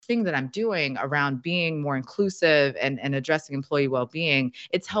things that I'm doing around being more inclusive and addressing employee well-being,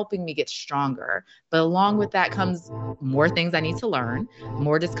 it's helping me get stronger. But along with that comes more things I need to learn,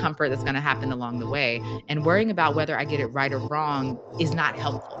 more discomfort that's going to happen along the way. And worrying about whether I get it right or wrong is not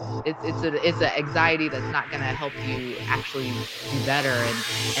helpful. It's an anxiety that's not going to help you actually do better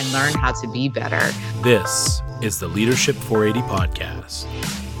and learn how to be better. This is the Leadership 480 podcast.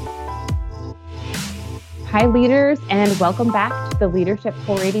 Hi, leaders, and welcome back to the Leadership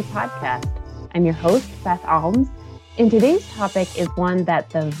 480 podcast. I'm your host, Beth Alms, and today's topic is one that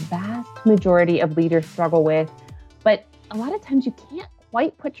the vast majority of leaders struggle with, but a lot of times you can't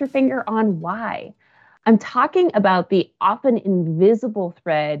quite put your finger on why. I'm talking about the often invisible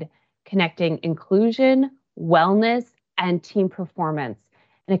thread connecting inclusion, wellness, and team performance.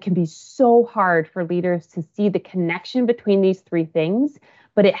 And it can be so hard for leaders to see the connection between these three things,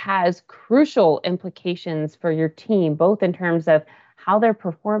 but it has crucial implications for your team, both in terms of how they're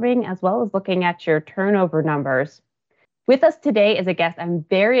performing, as well as looking at your turnover numbers. With us today is a guest I'm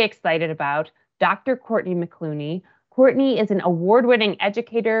very excited about, Dr. Courtney McClooney. Courtney is an award-winning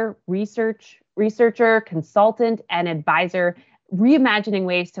educator, researcher, consultant, and advisor, reimagining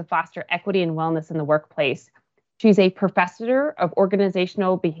ways to foster equity and wellness in the workplace. She's a professor of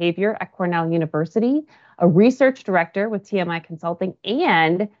organizational behavior at Cornell University, a research director with TMI Consulting,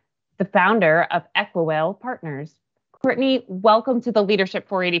 and the founder of Equiwell Partners. Courtney, welcome to the Leadership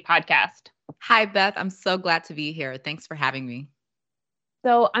 480 podcast. Hi, Beth. I'm so glad to be here. Thanks for having me.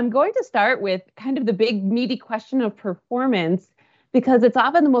 So I'm going to start with kind of the big meaty question of performance, because it's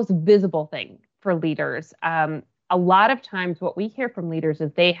often the most visible thing for leaders. A lot of times what we hear from leaders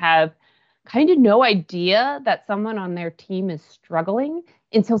is they have kind of no idea that someone on their team is struggling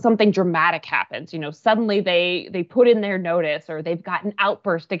until something dramatic happens. You know, suddenly they put in their notice, or they've got an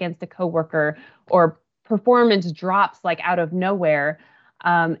outburst against a coworker, or performance drops like out of nowhere.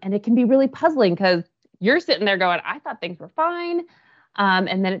 And it can be really puzzling because you're sitting there going, I thought things were fine.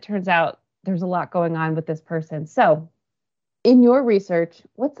 And then it turns out there's a lot going on with this person. So in your research,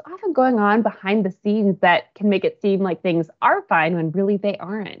 what's often going on behind the scenes that can make it seem like things are fine when really they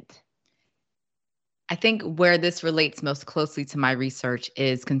aren't? I think where this relates most closely to my research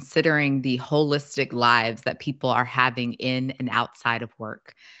is considering the holistic lives that people are having in and outside of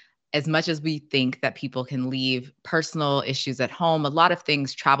work. As much as we think that people can leave personal issues at home, a lot of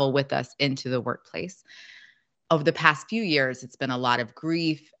things travel with us into the workplace. Over the past few years, it's been a lot of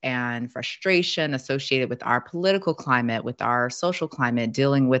grief and frustration associated with our political climate, with our social climate,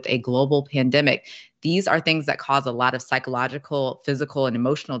 dealing with a global pandemic. These are things that cause a lot of psychological, physical, and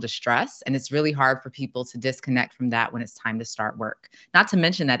emotional distress. And it's really hard for people to disconnect from that when it's time to start work. Not to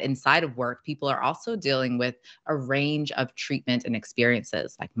mention that inside of work, people are also dealing with a range of treatment and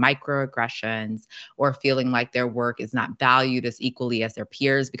experiences like microaggressions, or feeling like their work is not valued as equally as their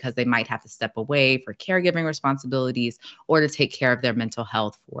peers because they might have to step away for caregiving responsibilities or to take care of their mental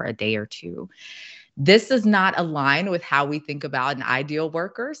health for a day or two. This does not align with how we think about an ideal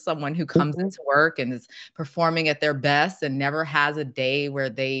worker, someone who comes into work and is performing at their best and never has a day where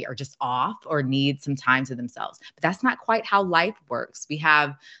they are just off or need some time to themselves. But that's not quite how life works. We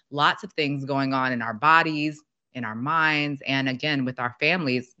have lots of things going on in our bodies, in our minds, and again, with our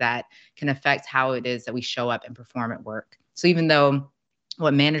families that can affect how it is that we show up and perform at work. So even though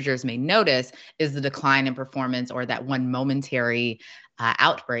what managers may notice is the decline in performance or that one momentary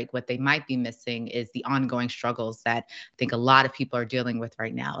outbreak, what they might be missing is the ongoing struggles that I think a lot of people are dealing with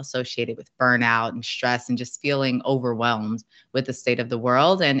right now, associated with burnout and stress and just feeling overwhelmed with the state of the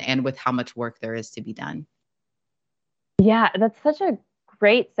world and with how much work there is to be done. Yeah, that's such a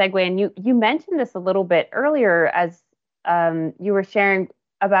great segue. And you mentioned this a little bit earlier as you were sharing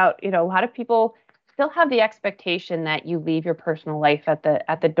about, a lot of people still have the expectation that you leave your personal life at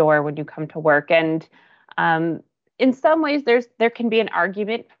the door when you come to work. And in some ways, there can be an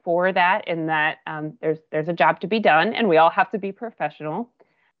argument for that, in that there's a job to be done, and we all have to be professional.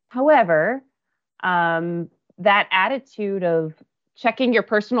 However, that attitude of checking your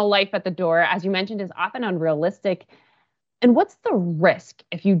personal life at the door, as you mentioned, is often unrealistic. And what's the risk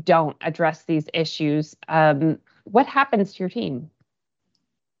if you don't address these issues? What happens to your team?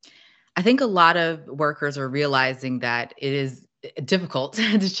 I think a lot of workers are realizing that it is difficult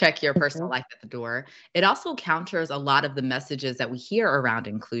to check your personal life at the door. It also counters a lot of the messages that we hear around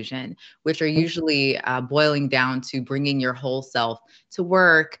inclusion, which are usually boiling down to bringing your whole self to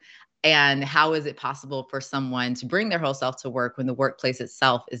work, And how is it possible for someone to bring their whole self to work when the workplace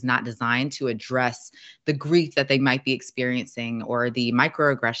itself is not designed to address the grief that they might be experiencing or the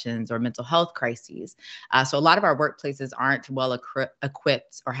microaggressions or mental health crises? So a lot of our workplaces aren't well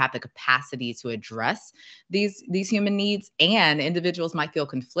equipped or have the capacity to address these human needs, and individuals might feel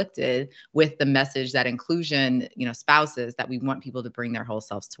conflicted with the message that inclusion, spouses that we want people to bring their whole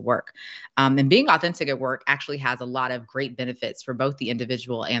selves to work. And being authentic at work actually has a lot of great benefits for both the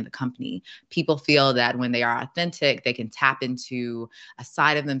individual and the company. People feel that when they are authentic, they can tap into a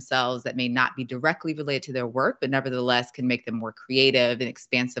side of themselves that may not be directly related to their work, but nevertheless can make them more creative and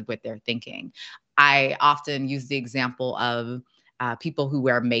expansive with their thinking. I often use the example of people who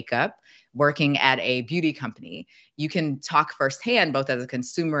wear makeup working at a beauty company. You can talk firsthand, both as a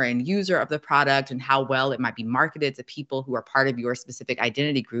consumer and user of the product, and how well it might be marketed to people who are part of your specific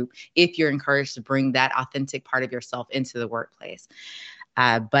identity group if you're encouraged to bring that authentic part of yourself into the workplace.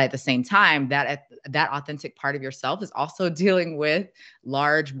 But at the same time, that authentic part of yourself is also dealing with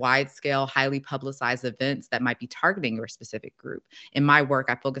large, wide-scale, highly publicized events that might be targeting your specific group. In my work,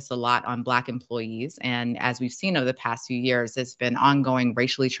 I focus a lot on Black employees. And as we've seen over the past few years, there's been ongoing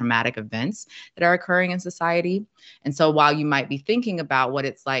racially traumatic events that are occurring in society. And so while you might be thinking about what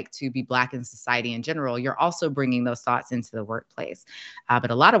it's like to be Black in society in general, you're also bringing those thoughts into the workplace.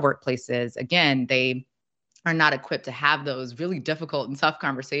 But a lot of workplaces, again, they are not equipped to have those really difficult and tough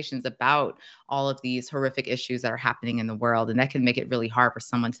conversations about all of these horrific issues that are happening in the world. And that can make it really hard for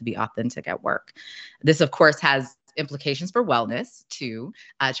someone to be authentic at work. This, of course, has implications for wellness too,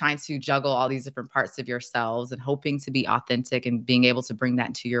 trying to juggle all these different parts of yourselves and hoping to be authentic and being able to bring that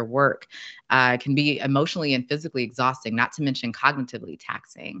into your work can be emotionally and physically exhausting, not to mention cognitively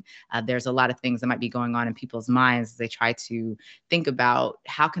taxing. There's a lot of things that might be going on in people's minds as they try to think about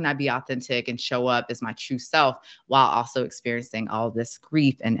how can I be authentic and show up as my true self while also experiencing all this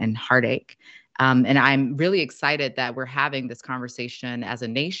grief and heartache. And I'm really excited that we're having this conversation as a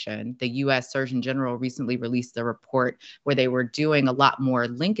nation. The U.S. Surgeon General recently released a report where they were doing a lot more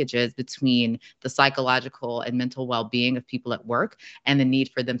linkages between the psychological and mental well-being of people at work and the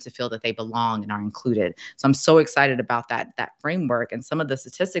need for them to feel that they belong and are included. So I'm so excited about that framework. And some of the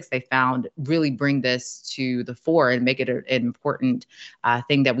statistics they found really bring this to the fore and make it an important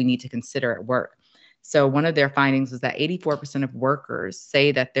thing that we need to consider at work. So one of their findings was that 84% of workers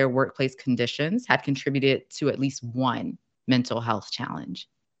say that their workplace conditions had contributed to at least one mental health challenge.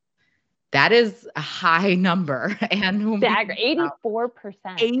 That is a high number. And 84%.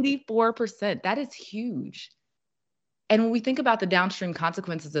 84%. That is huge. And when we think about the downstream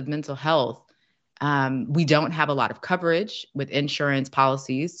consequences of mental health, we don't have a lot of coverage with insurance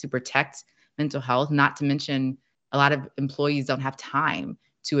policies to protect mental health, not to mention a lot of employees don't have time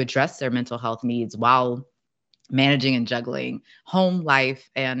to address their mental health needs while managing and juggling home life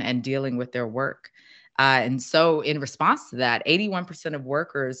and dealing with their work. And so in response to that, 81% of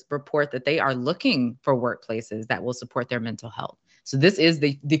workers report that they are looking for workplaces that will support their mental health. So this is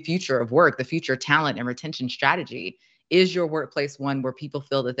the future of work, the future talent and retention strategy. Is your workplace one where people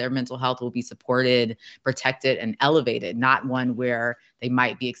feel that their mental health will be supported, protected, and elevated, not one where they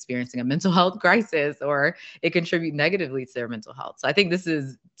might be experiencing a mental health crisis or it contribute negatively to their mental health? So I think this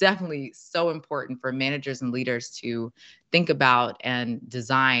is definitely so important for managers and leaders to think about and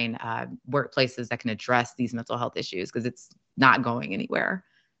design workplaces that can address these mental health issues, because it's not going anywhere.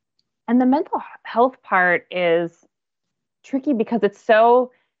 And the mental health part is tricky because it's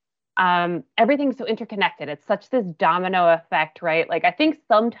so everything's so interconnected. It's such this domino effect, right? Like, I think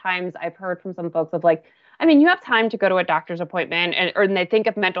sometimes I've heard from some folks of like, I mean, you have time to go to a doctor's appointment and they think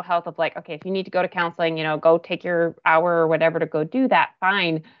of mental health of like, okay, if you need to go to counseling, go take your hour or whatever to go do that,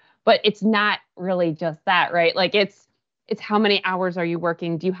 fine. But it's not really just that, right? Like it's how many hours are you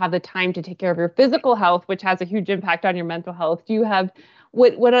working? Do you have the time to take care of your physical health, which has a huge impact on your mental health? Do you have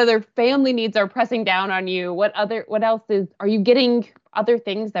what other family needs are pressing down on you? What else are you getting other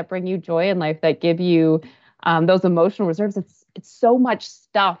things that bring you joy in life that give you those emotional reserves? It's so much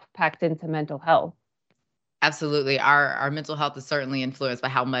stuff packed into mental health. Absolutely. Our mental health is certainly influenced by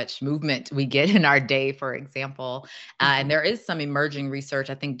how much movement we get in our day, for example. And there is some emerging research.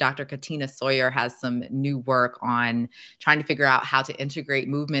 I think Dr. Katina Sawyer has some new work on trying to figure out how to integrate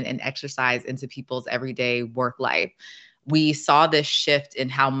movement and exercise into people's everyday work life. We saw this shift in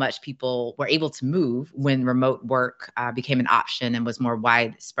how much people were able to move when remote work became an option and was more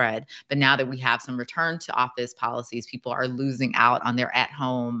widespread. But now that we have some return to office policies, people are losing out on their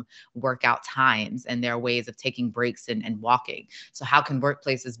at-home workout times and their ways of taking breaks and walking. So how can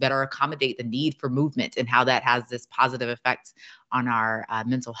workplaces better accommodate the need for movement and how that has this positive effect on our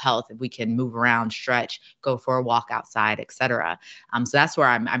mental health if we can move around, stretch, go for a walk outside, et cetera. So that's where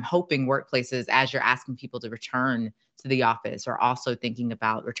I'm hoping workplaces, as you're asking people to return to the office, are also thinking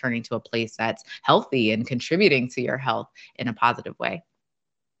about returning to a place that's healthy and contributing to your health in a positive way.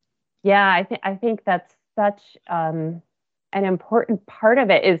 Yeah, I think that's such an important part of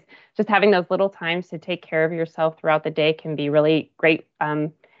it, is just having those little times to take care of yourself throughout the day can be really great,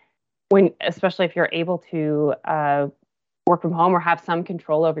 especially if you're able to work from home or have some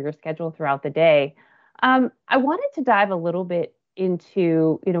control over your schedule throughout the day. I wanted to dive a little bit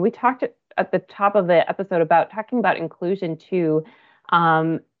into, we talked at the top of the episode about talking about inclusion too.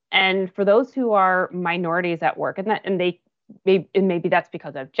 And for those who are minorities at work, and maybe that's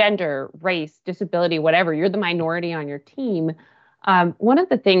because of gender, race, disability, whatever, you're the minority on your team. One of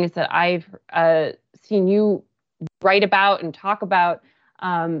the things that I've seen you write about and talk about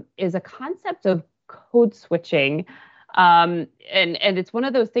is a concept of code switching. And it's one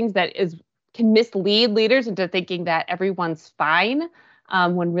of those things that can mislead leaders into thinking that everyone's fine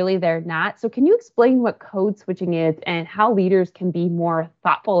when really they're not. So can you explain what code switching is and how leaders can be more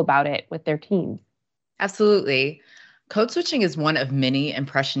thoughtful about it with their teams? Absolutely. Code switching is one of many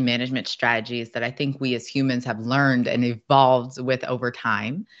impression management strategies that I think we as humans have learned and evolved with over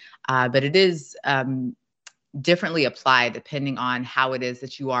time. But it is differently applied depending on how it is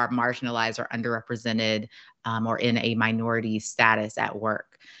that you are marginalized or underrepresented or in a minority status at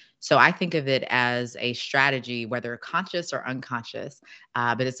work. So I think of it as a strategy, whether conscious or unconscious,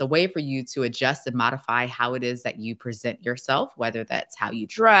 but it's a way for you to adjust and modify how it is that you present yourself, whether that's how you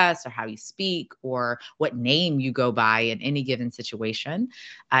dress or how you speak or what name you go by in any given situation.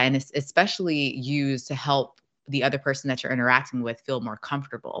 And it's especially used to help the other person that you're interacting with feel more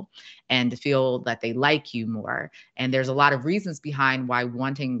comfortable and to feel that they like you more. And there's a lot of reasons behind why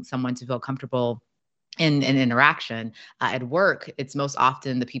wanting someone to feel comfortable in an interaction at work. It's most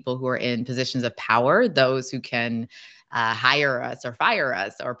often the people who are in positions of power, those who can hire us or fire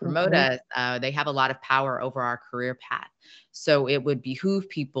us or promote us. They have a lot of power over our career path. So it would behoove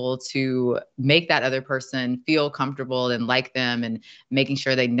people to make that other person feel comfortable and like them and making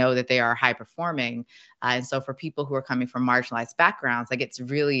sure they know that they are high performing. And so for people who are coming from marginalized backgrounds, that gets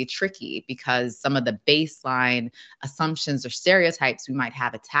really tricky because some of the baseline assumptions or stereotypes we might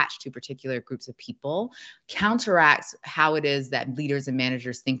have attached to particular groups of people counteracts how it is that leaders and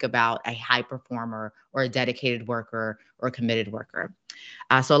managers think about a high performer or a dedicated worker or a committed worker.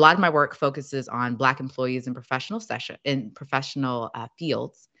 So a lot of my work focuses on Black employees in professional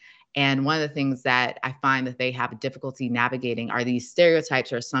fields. And one of the things that I find that they have difficulty navigating are these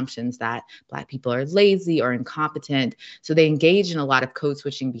stereotypes or assumptions that Black people are lazy or incompetent. So they engage in a lot of code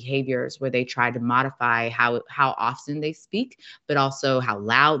switching behaviors where they try to modify how often they speak, but also how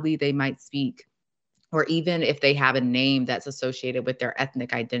loudly they might speak, or even if they have a name that's associated with their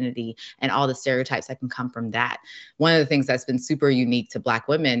ethnic identity and all the stereotypes that can come from that. One of the things that's been super unique to Black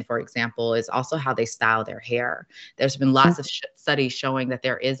women, for example, is also how they style their hair. There's been lots of studies showing that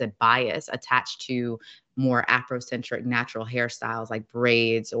there is a bias attached to more Afrocentric natural hairstyles like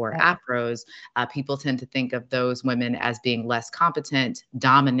braids or afros. People tend to think of those women as being less competent,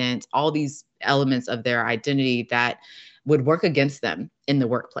 dominant, all these elements of their identity that would work against them in the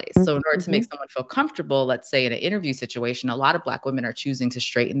workplace. So in order to make someone feel comfortable, let's say in an interview situation, a lot of Black women are choosing to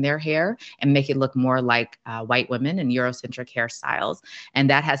straighten their hair and make it look more like white women and Eurocentric hairstyles. And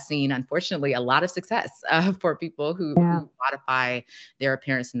that has seen, unfortunately, a lot of success for people who modify their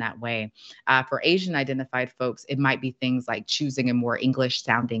appearance in that way. For Asian identified folks, it might be things like choosing a more English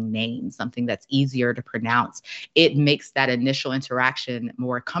sounding name, something that's easier to pronounce. It makes that initial interaction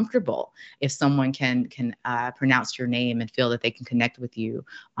more comfortable if someone can pronounce your name and feel that they can connect with you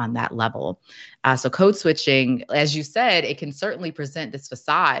on that level. So code switching, as you said, it can certainly present this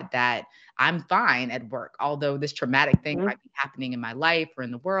facade that I'm fine at work, although this traumatic thing might be happening in my life or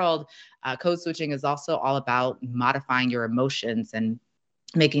in the world. Code switching is also all about modifying your emotions and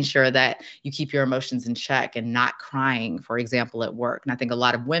making sure that you keep your emotions in check and not crying, for example, at work. And I think a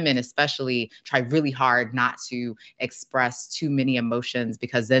lot of women especially try really hard not to express too many emotions,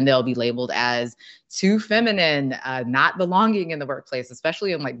 because then they'll be labeled as too feminine, not belonging in the workplace,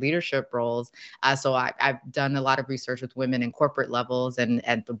 especially in like leadership roles. So I've done a lot of research with women in corporate levels and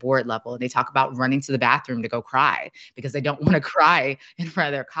at the board level, and they talk about running to the bathroom to go cry because they don't want to cry in front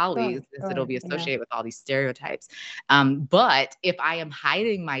of their colleagues, because it'll be associated with all these stereotypes. But if I am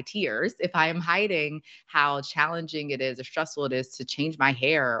hiding my tears, if I am hiding how challenging it is or stressful it is to change my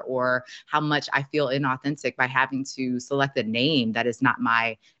hair, or how much I feel inauthentic by having to select a name that is not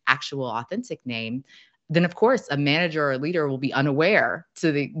my actual authentic name, then of course a manager or a leader will be unaware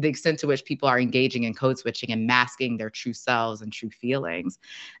to the extent to which people are engaging in code switching and masking their true selves and true feelings.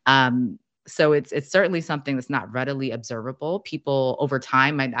 So it's certainly something that's not readily observable. People over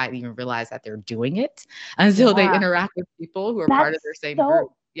time might not even realize that they're doing it until they interact with people who are part of their same group.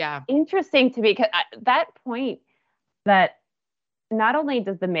 Yeah. Interesting to me, because that point that not only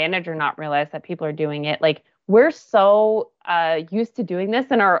does the manager not realize that people are doing it, like we're so used to doing this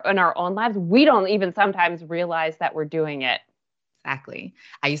in our own lives, we don't even sometimes realize that we're doing it. Exactly.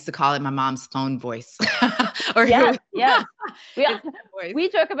 I used to call it my mom's phone voice. Or yes. We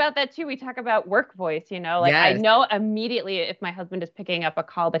joke about that too. We talk about work voice, like I know immediately if my husband is picking up a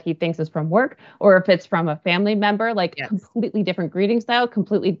call that he thinks is from work, or if it's from a family member, like completely different greeting style,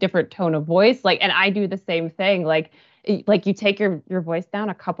 completely different tone of voice. Like, and I do the same thing. Like you take your voice down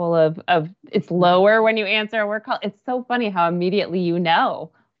a couple of it's lower when you answer a work call. It's so funny how immediately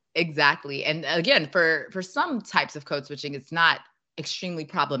Exactly. And again, for some types of code switching, it's not extremely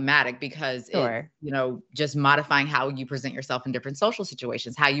problematic, because it's, just modifying how you present yourself in different social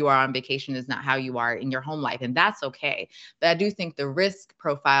situations. How you are on vacation is not how you are in your home life, and that's okay. But I do think the risk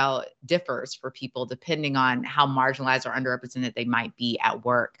profile differs for people depending on how marginalized or underrepresented they might be at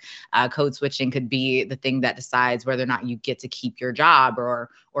work. Code switching could be the thing that decides whether or not you get to keep your job or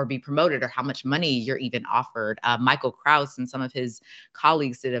be promoted, or how much money you're even offered. Michael Krauss and some of his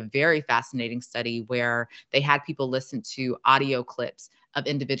colleagues did a very fascinating study where they had people listen to audio clips of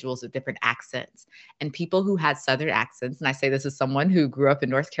individuals with different accents, and people who had Southern accents. And I say this as someone who grew up in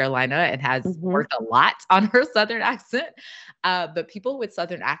North Carolina and has worked a lot on her Southern accent. But people with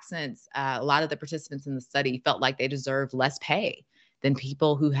Southern accents, a lot of the participants in the study felt like they deserved less pay than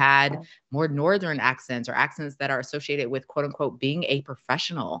people who had more Northern accents, or accents that are associated with, quote unquote, being a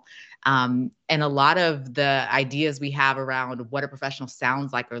professional. And a lot of the ideas we have around what a professional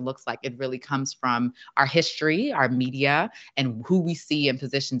sounds like or looks like, it really comes from our history, our media, and who we see in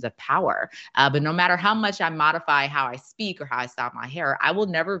positions of power. But no matter how much I modify how I speak or how I style my hair, I will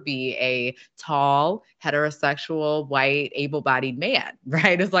never be a tall, heterosexual, white, able-bodied man,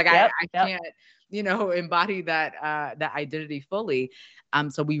 right? It's like, I can't, embody that identity fully.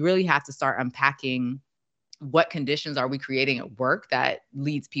 So we really have to start unpacking what conditions are we creating at work that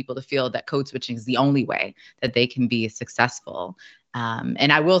leads people to feel that code switching is the only way that they can be successful.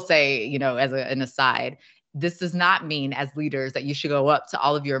 And I will say, as an aside, this does not mean as leaders that you should go up to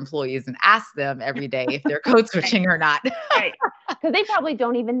all of your employees and ask them every day if they're code switching or not. Right. Because they probably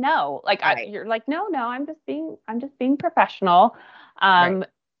don't even know. Like, you're like, no, I'm just being professional.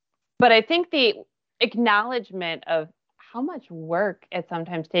 But I think the acknowledgement of how much work it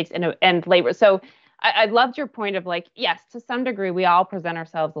sometimes takes and labor. So I loved your point of like, yes, to some degree, we all present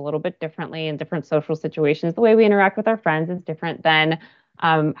ourselves a little bit differently in different social situations. The way we interact with our friends is different than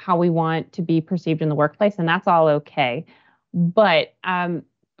how we want to be perceived in the workplace. And that's all okay. But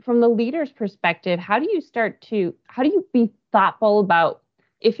from the leader's perspective, how do you be thoughtful about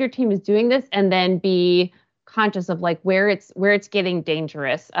if your team is doing this, and then be conscious of like where it's getting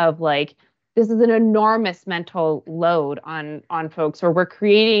dangerous, of like, this is an enormous mental load on folks, or we're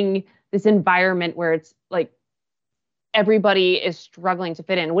creating this environment where it's like everybody is struggling to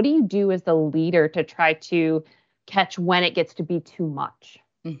fit in. What do you do as the leader to try to catch when it gets to be too much?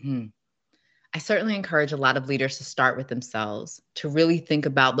 Mm-hmm. I certainly encourage a lot of leaders to start with themselves, to really think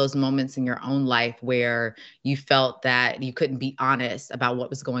about those moments in your own life where you felt that you couldn't be honest about what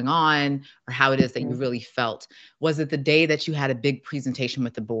was going on or how it is that you really felt. Was it the day that you had a big presentation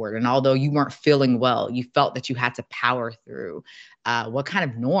with the board, and although you weren't feeling well, you felt that you had to power through? What kind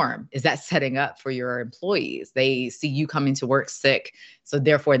of norm is that setting up for your employees? They see you coming to work sick, so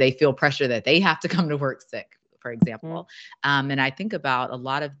therefore they feel pressure that they have to come to work sick, for example. And I think about a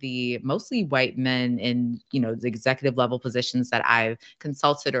lot of the mostly white men in, the executive level positions that I've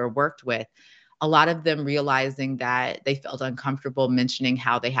consulted or worked with, a lot of them realizing that they felt uncomfortable mentioning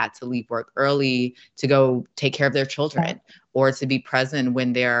how they had to leave work early to go take care of their children, or to be present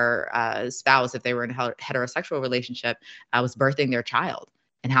when their spouse, if they were in a heterosexual relationship, was birthing their child.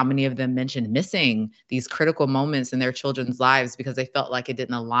 And how many of them mentioned missing these critical moments in their children's lives because they felt like it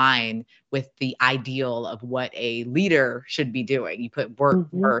didn't align with the ideal of what a leader should be doing. You put work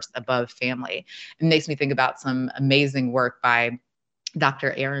first above family. It makes me think about some amazing work by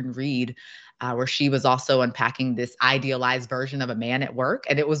Dr. Erin Reed, where she was also unpacking this idealized version of a man at work.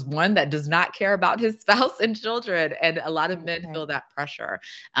 And it was one that does not care about his spouse and children. And a lot of men feel that pressure.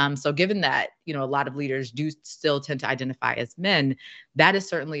 So given that, a lot of leaders do still tend to identify as men, that is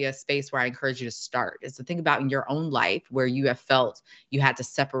certainly a space where I encourage you to start, is to think about in your own life where you have felt you had to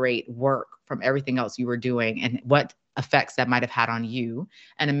separate work from everything else you were doing and what effects that might have had on you,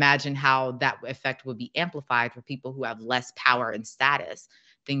 and imagine how that effect would be amplified for people who have less power and status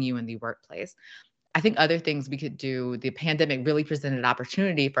than you in the workplace. I think other things we could do, the pandemic really presented an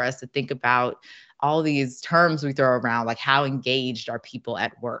opportunity for us to think about all these terms we throw around, like how engaged are people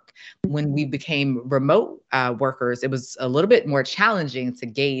at work. When we became remote workers, it was a little bit more challenging to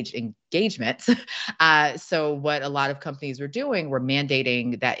gauge engagement. So what a lot of companies were doing were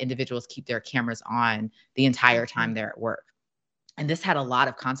mandating that individuals keep their cameras on the entire time they're at work. And this had a lot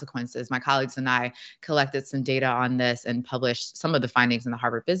of consequences. My colleagues and I collected some data on this and published some of the findings in the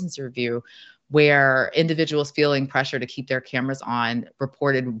Harvard Business Review, where individuals feeling pressure to keep their cameras on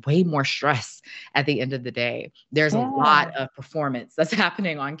reported way more stress at the end of the day. There's a lot of performance that's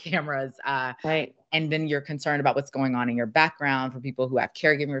happening on cameras. Right. And then you're concerned about what's going on in your background for people who have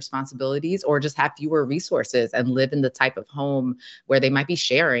caregiving responsibilities or just have fewer resources and live in the type of home where they might be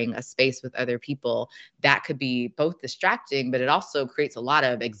sharing a space with other people. That could be both distracting, but it also creates a lot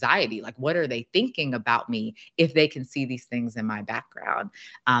of anxiety. Like, what are they thinking about me if they can see these things in my background?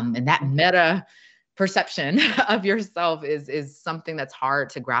 And that meta perception of yourself is something that's hard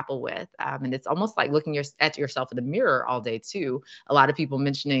to grapple with. And it's almost like looking at yourself in the mirror all day too. A lot of people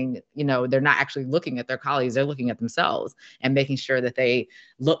mentioning, they're not actually looking at their colleagues, they're looking at themselves and making sure that they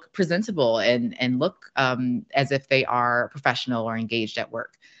look presentable and look as if they are professional or engaged at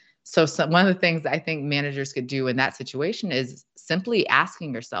work. So one of the things I think managers could do in that situation is simply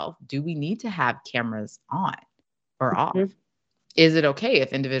asking yourself, do we need to have cameras on or off? Is it okay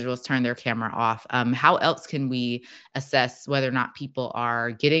if individuals turn their camera off? How else can we assess whether or not people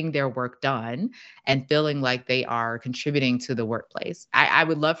are getting their work done and feeling like they are contributing to the workplace? I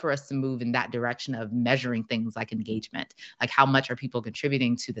would love for us to move in that direction of measuring things like engagement, like how much are people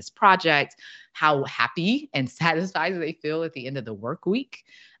contributing to this project? How happy and satisfied do they feel at the end of the work week?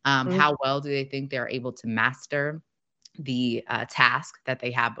 How well do they think they're able to master the task that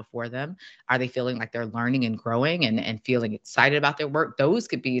they have before them? Are they feeling like they're learning and growing and feeling excited about their work? Those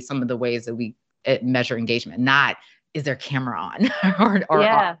could be some of the ways that we measure engagement, not is their camera on or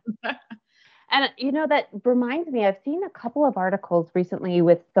off. And that reminds me, I've seen a couple of articles recently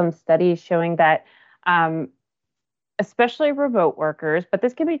with some studies showing that especially remote workers, but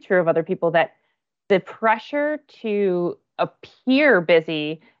this can be true of other people, that the pressure to appear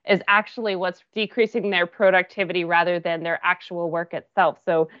busy is actually what's decreasing their productivity rather than their actual work itself.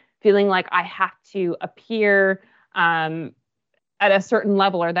 So feeling like I have to appear at a certain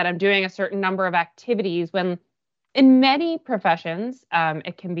level, or that I'm doing a certain number of activities, when in many professions,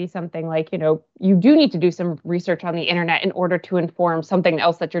 it can be something like, you do need to do some research on the internet in order to inform something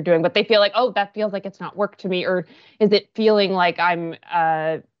else that you're doing, but they feel like, oh, that feels like it's not work to me. Or is it feeling like I'm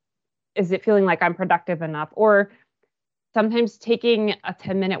productive enough? Or sometimes taking a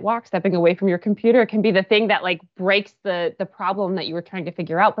 10-minute walk, stepping away from your computer, can be the thing that breaks the problem that you were trying to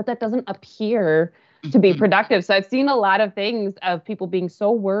figure out, but that doesn't appear to be productive. So I've seen a lot of things of people being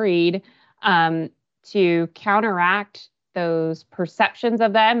so worried to counteract those perceptions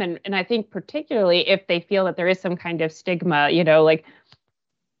of them. And I think particularly if they feel that there is some kind of stigma,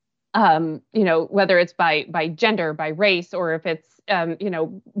 whether it's by gender, by race, or if it's,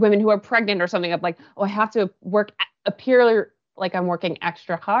 women who are pregnant or something, of like, oh, I have to appear like I'm working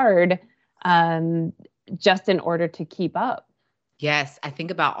extra hard just in order to keep up. Yes, I think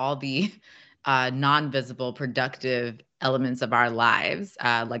about all the non-visible productive elements of our lives.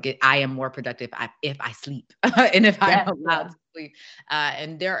 I am more productive if I sleep and if I'm allowed to sleep.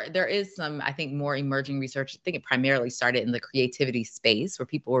 And there is some, I think, more emerging research. I think it primarily started in the creativity space, where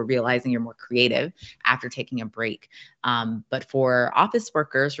people were realizing you're more creative after taking a break. But for office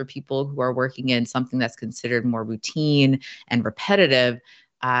workers, for people who are working in something that's considered more routine and repetitive,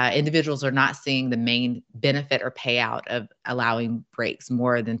 individuals are not seeing the main benefit or payout of allowing breaks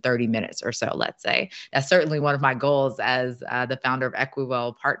more than 30 minutes or so, let's say. That's certainly one of my goals as the founder of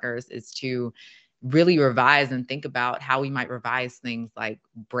Equiwell Partners, is to really revise and think about how we might revise things like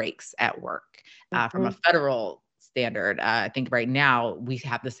breaks at work from a federal standard. I think right now we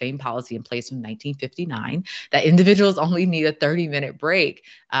have the same policy in place from 1959 that individuals only need a 30-minute break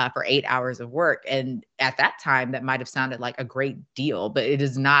for 8 hours of work. And at that time, that might have sounded like a great deal, but it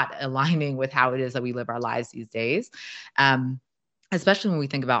is not aligning with how it is that we live our lives these days. Especially when we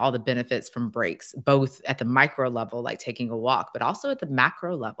think about all the benefits from breaks, both at the micro level, like taking a walk, but also at the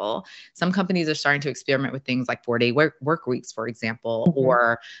macro level. Some companies are starting to experiment with things like 4-day work weeks, for example,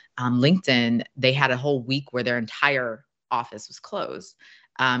 or LinkedIn, they had a whole week where their entire office was closed.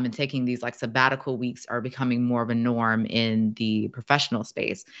 And taking these like sabbatical weeks are becoming more of a norm in the professional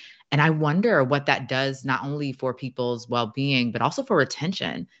space. And I wonder what that does, not only for people's well-being, but also for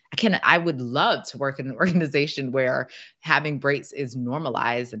retention. I would love to work in an organization where having breaks is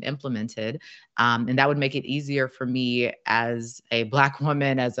normalized and implemented. And that would make it easier for me as a Black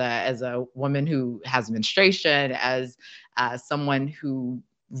woman, as a woman who has menstruation, as someone who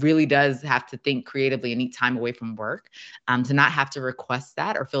really does have to think creatively and need time away from work, to not have to request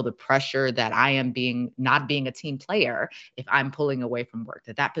that or feel the pressure that I am not being a team player if I'm pulling away from work,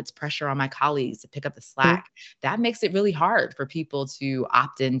 that puts pressure on my colleagues to pick up the slack. That makes it really hard for people to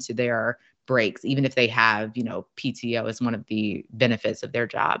opt into their breaks, even if they have, PTO as one of the benefits of their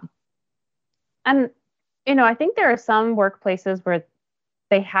job. And, I think there are some workplaces where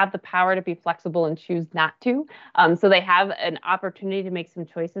they have the power to be flexible and choose not to. So they have an opportunity to make some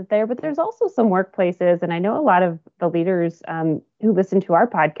choices there. But there's also some workplaces, and I know a lot of the leaders who listen to our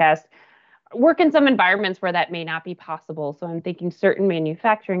podcast work in some environments where that may not be possible. So I'm thinking certain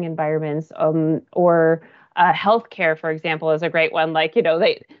manufacturing environments or healthcare, for example, is a great one. Like,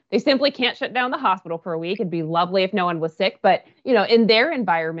 they simply can't shut down the hospital for a week. It'd be lovely if no one was sick, but in their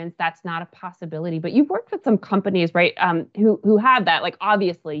environments, that's not a possibility. But you've worked with some companies, right? Who have that. Like,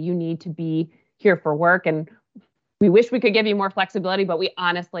 obviously, you need to be here for work, and we wish we could give you more flexibility, but we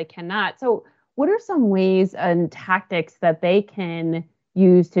honestly cannot. So, what are some ways and tactics that they can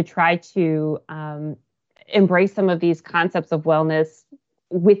use to try to embrace some of these concepts of wellness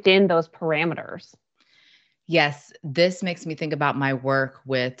within those parameters? Yes, this makes me think about my work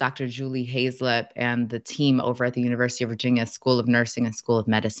with Dr. Julie Hayslip and the team over at the University of Virginia School of Nursing and School of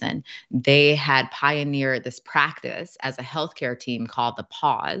Medicine. They had pioneered this practice as a healthcare team called the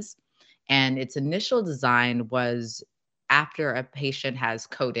Pause. And its initial design was after a patient has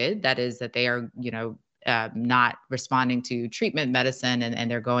coded, that is that they are, not responding to treatment medicine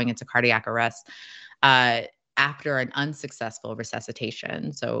and they're going into cardiac arrest. After an unsuccessful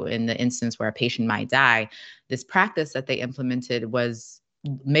resuscitation, so in the instance where a patient might die, this practice that they implemented was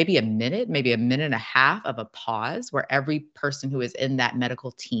maybe a minute and a half of a pause where every person who is in that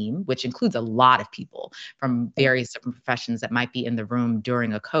medical team, which includes a lot of people from various different professions that might be in the room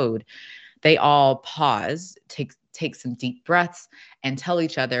during a code, they all pause, take some deep breaths and tell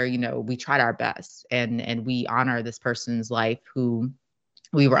each other, we tried our best and we honor this person's life who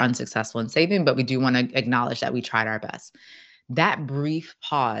we were unsuccessful in saving, but we do want to acknowledge that we tried our best. That brief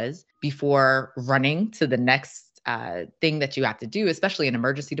pause before running to the next thing that you have to do, especially in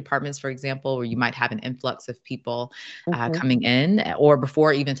emergency departments, for example, where you might have an influx of people coming in, or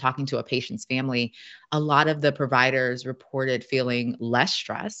before even talking to a patient's family, a lot of the providers reported feeling less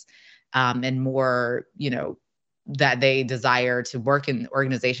stress and more, that they desire to work in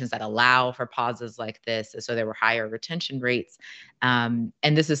organizations that allow for pauses like this. So there were higher retention rates. And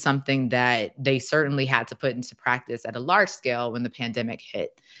this is something that they certainly had to put into practice at a large scale when the pandemic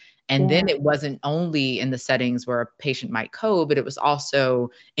hit. And then it wasn't only in the settings where a patient might code, but it was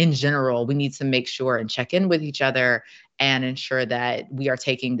also in general, we need to make sure and check in with each other and ensure that we are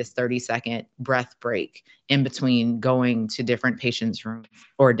taking this 30-second breath break in between going to different patients' rooms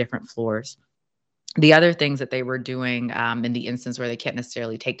or different floors. The other things that they were doing in the instance where they can't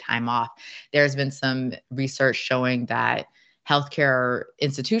necessarily take time off, there's been some research showing that healthcare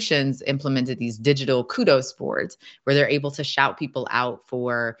institutions implemented these digital kudos boards where they're able to shout people out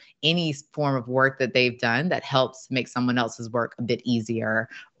for any form of work that they've done that helps make someone else's work a bit easier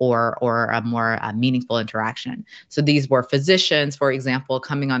or a more meaningful interaction. So these were physicians, for example,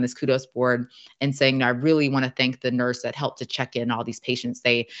 coming on this kudos board and saying, no, I really want to thank the nurse that helped to check in all these patients.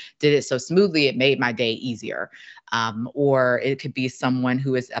 They did it so smoothly, it made my day easier. Or it could be someone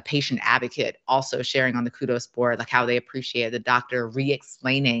who is a patient advocate also sharing on the kudos board, like how they appreciate the doctor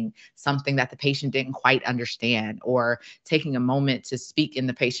re-explaining something that the patient didn't quite understand, or taking a moment to speak in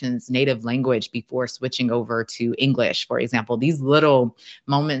the patient's native language before switching over to English, for example. These little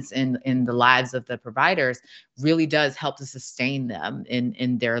moments in the lives of the providers really does help to sustain them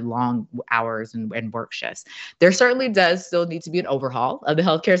in their long hours and work shifts. There certainly does still need to be an overhaul of the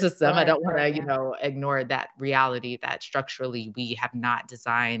healthcare system. I don't want to, ignore that reality that structurally we have not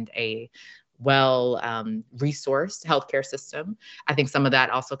designed a resourced healthcare system. I think some of that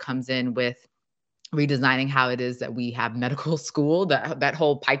also comes in with redesigning how it is that we have medical school. That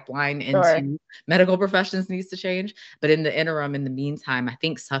whole pipeline into medical professions needs to change. But in the interim, in the meantime, I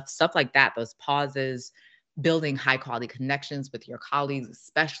think stuff like that, those pauses, building high quality connections with your colleagues,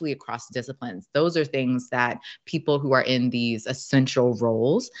 especially across disciplines, those are things that people who are in these essential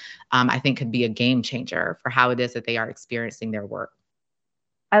roles, I think could be a game changer for how it is that they are experiencing their work.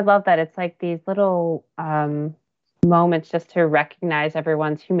 I love that. It's like these little moments just to recognize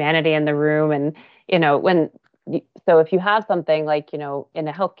everyone's humanity in the room. And, so if you have something like, in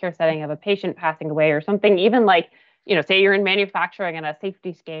a healthcare setting of a patient passing away or something, even like, say you're in manufacturing and a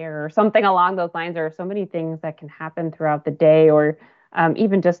safety scare or something along those lines, there are so many things that can happen throughout the day, or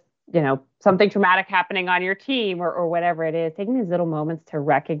even just, something traumatic happening on your team or whatever it is, taking these little moments to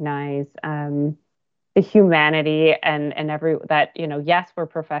recognize the humanity and yes, we're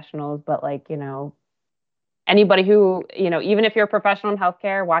professionals, but like, anybody who, even if you're a professional in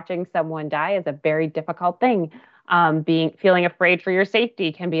healthcare, watching someone die is a very difficult thing. Feeling afraid for your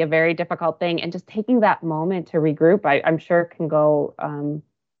safety can be a very difficult thing. And just taking that moment to regroup, I'm sure can go,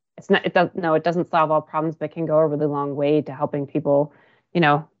 it doesn't solve all problems, but can go a really long way to helping people,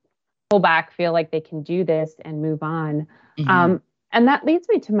 pull back, feel like they can do this and move on. Mm-hmm. And that leads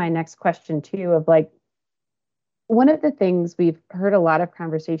me to my next question too, of like, one of the things we've heard a lot of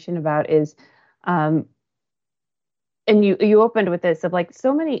conversation about is, and you opened with this of like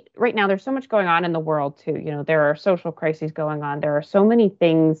right now, there's so much going on in the world too. There are social crises going on. There are so many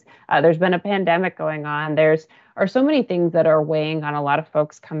things. There's been a pandemic going on. Are so many things that are weighing on a lot of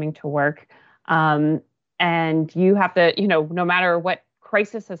folks coming to work. And you have to, no matter what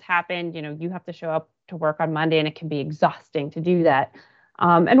crisis has happened, you have to show up to work on Monday, and it can be exhausting to do that.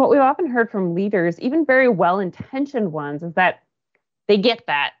 And what we've often heard from leaders, even very well-intentioned ones, is that they get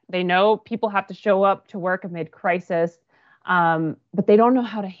that. They know people have to show up to work amid crisis, but they don't know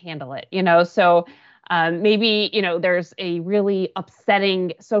how to handle it, So maybe, there's a really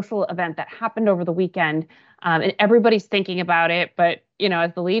upsetting social event that happened over the weekend, and everybody's thinking about it. But,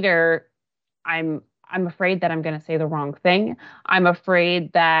 as the leader, I'm afraid that I'm going to say the wrong thing. I'm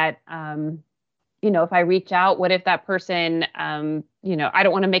afraid that, if I reach out, what if that person, I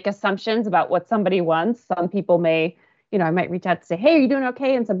don't want to make assumptions about what somebody wants. Some people may, I might reach out to say, hey, are you doing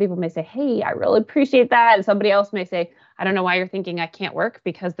okay? And some people may say, hey, I really appreciate that. And somebody else may say, I don't know why you're thinking I can't work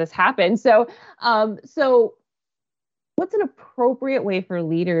because this happened. So what's an appropriate way for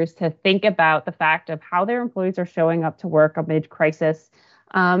leaders to think about the fact of how their employees are showing up to work amid crisis,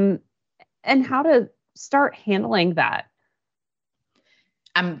 and how to start handling that?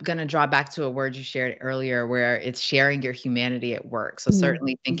 I'm going to draw back to a word you shared earlier, where it's sharing your humanity at work. So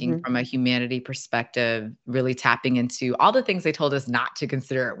certainly thinking from a humanity perspective, really tapping into all the things they told us not to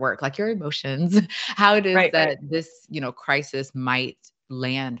consider at work, like your emotions, how it is that this, crisis might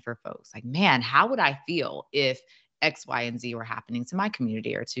land for folks. Like, man, how would I feel if X, Y, and Z were happening to my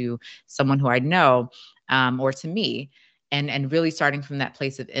community or to someone who I know, or to me? And really starting from that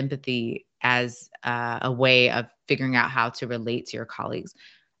place of empathy as a way of figuring out how to relate to your colleagues.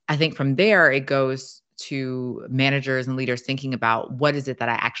 I think from there, it goes to managers and leaders thinking about what is it that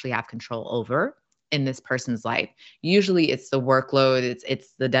I actually have control over in this person's life. Usually it's the workload,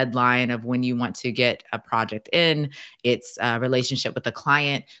 it's the deadline of when you want to get a project in, it's a relationship with the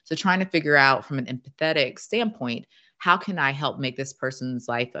client. So trying to figure out from an empathetic standpoint, how can I help make this person's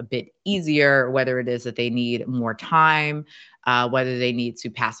life a bit easier, whether it is that they need more time, whether they need to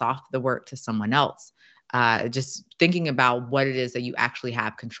pass off the work to someone else. Just thinking about what it is that you actually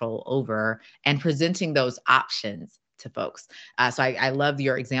have control over and presenting those options to folks. So I love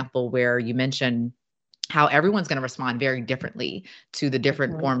your example where you mentioned how everyone's going to respond very differently to the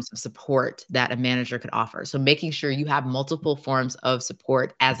different forms of support that a manager could offer. So making sure you have multiple forms of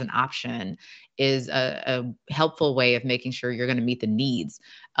support as an option is a helpful way of making sure you're going to meet the needs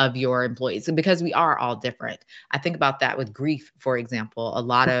of your employees. And because we are all different. I think about that with grief, for example. A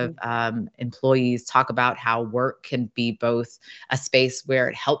lot of employees talk about how work can be both a space where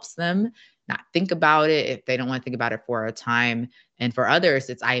it helps them not think about it if they don't want to think about it for a time. And for others,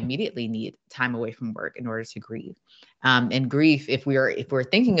 it's I immediately need time away from work in order to grieve. And grief, if we're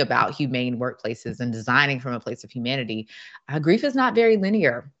thinking about humane workplaces and designing from a place of humanity, grief is not very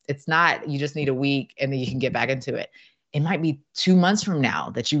linear. It's not, you just need a week and then you can get back into it. It might be 2 months from now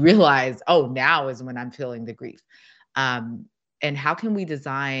that you realize, oh, now is when I'm feeling the grief. And how can we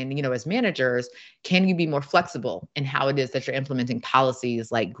design, as managers, can you be more flexible in how it is that you're implementing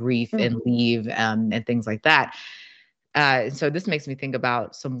policies like grief and leave and things like that? So this makes me think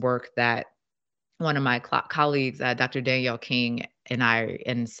about some work that one of my colleagues, Dr. Danielle King, and I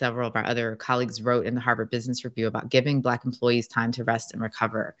and several of our other colleagues wrote in the Harvard Business Review about giving Black employees time to rest and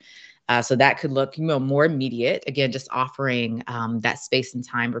recover. So that could look, more immediate. Again, just offering that space and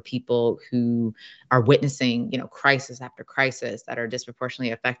time for people who are witnessing, crisis after crisis that are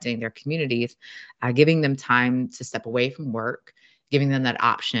disproportionately affecting their communities, giving them time to step away from work, giving them that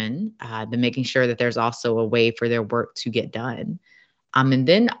option, then making sure that there's also a way for their work to get done. And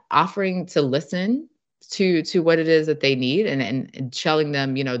then offering to listen to what it is that they need and telling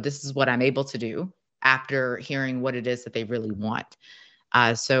them, this is what I'm able to do after hearing what it is that they really want.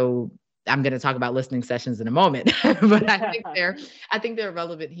 So I'm going to talk about listening sessions in a moment, but I think they're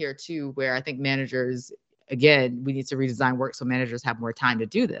relevant here too, where I think managers, again, we need to redesign work so managers have more time to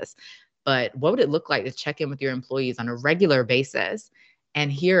do this. But what would it look like to check in with your employees on a regular basis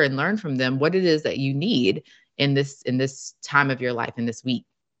and hear and learn from them what it is that you need in this time of your life, in this week?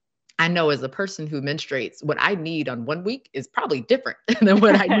 I know as a person who menstruates, what I need on one week is probably different than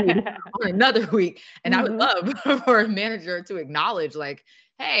what I need on another week. And I would love for a manager to acknowledge, like,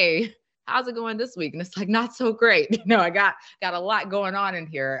 hey, how's it going this week? And it's like, not so great. I got a lot going on in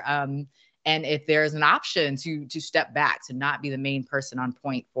here. And if there's an option to step back, to not be the main person on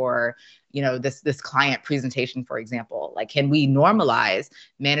point for, this client presentation, for example, like, can we normalize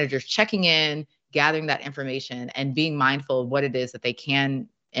managers checking in, gathering that information, and being mindful of what it is that they can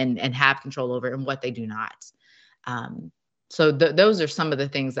and have control over and what they do not. So those are some of the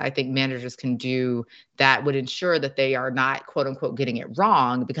things that I think managers can do that would ensure that they are not, quote unquote, getting it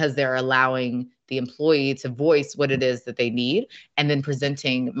wrong, because they're allowing the employee to voice what it is that they need and then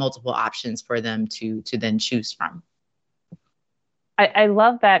presenting multiple options for them to then choose from. I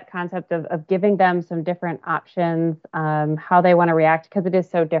love that concept of giving them some different options, how they want to react, because it is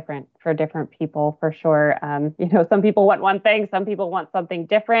so different for different people, for sure. Some people want one thing, some people want something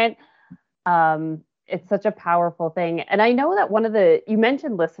different. It's such a powerful thing. And I know that you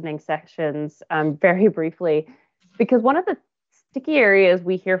mentioned listening sessions very briefly, because one of the sticky areas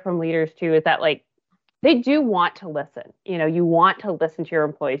we hear from leaders too is that, like, they do want to listen. You want to listen to your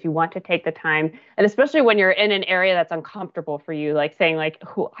employees. You want to take the time. And especially when you're in an area that's uncomfortable for you, like saying, like,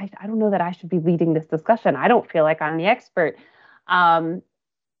 oh, I don't know that I should be leading this discussion. I don't feel like I'm the expert,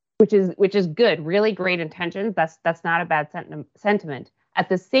 which is good. Really great intentions. That's not a bad sentiment. At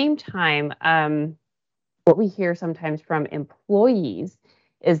the same time, what we hear sometimes from employees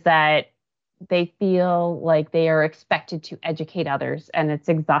is that they feel like they are expected to educate others, and it's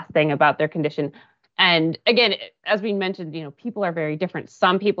exhausting about their condition. And again, as we mentioned, people are very different.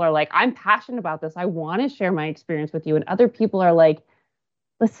 Some people are like, I'm passionate about this. I want to share my experience with you. And other people are like,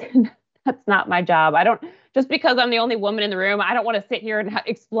 listen, that's not my job. Just because I'm the only woman in the room, I don't want to sit here and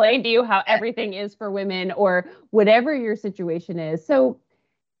explain to you how everything is for women or whatever your situation is. So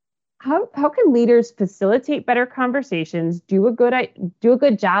how can leaders facilitate better conversations, do a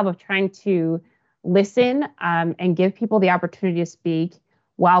good job of trying to listen and give people the opportunity to speak,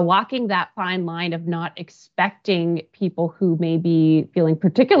 while walking that fine line of not expecting people who may be feeling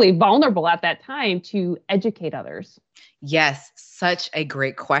particularly vulnerable at that time to educate others? Yes, such a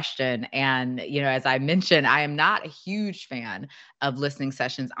great question. And, as I mentioned, I am not a huge fan of listening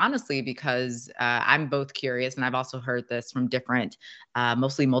sessions, honestly, because I'm both curious, and I've also heard this from different,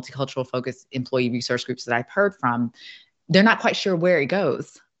 mostly multicultural focused employee resource groups that I've heard from. They're not quite sure where it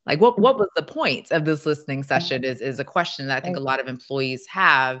goes. Like, what was the point of this listening session is a question that I think a lot of employees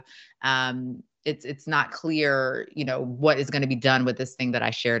have. It's not clear, what is going to be done with this thing that I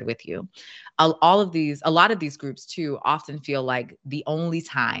shared with you. A lot of these groups too often feel like the only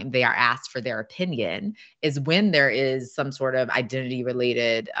time they are asked for their opinion is when there is some sort of identity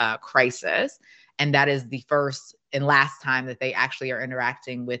related crisis. And that is the first and last time that they actually are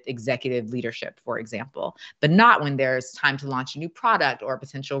interacting with executive leadership, for example, but not when there's time to launch a new product or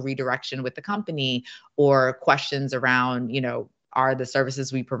potential redirection with the company, or questions around, are the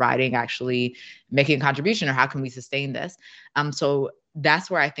services we providing actually making a contribution, or how can we sustain this? So that's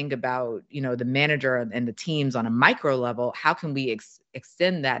where I think about, the manager and the teams on a micro level. How can we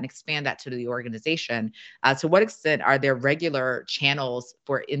extend that and expand that to the organization? To what extent are there regular channels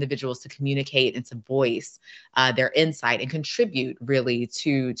for individuals to communicate and to voice their insight and contribute really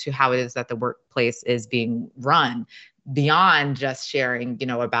to how it is that the workplace is being run, beyond just sharing,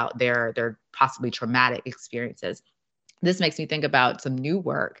 about their possibly traumatic experiences? This makes me think about some new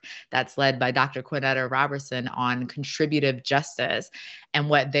work that's led by Dr. Quinetta Robertson on contributive justice. And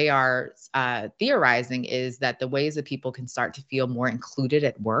what they are theorizing is that the ways that people can start to feel more included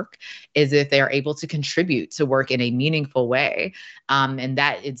at work is if they are able to contribute to work in a meaningful way. And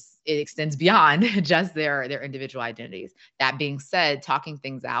that it's it extends beyond just their individual identities. That being said, talking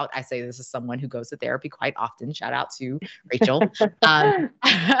things out, I say this is someone who goes to therapy quite often. Shout out to Rachel.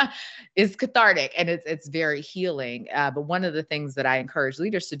 Is cathartic and it's very healing. But one of the things that I encourage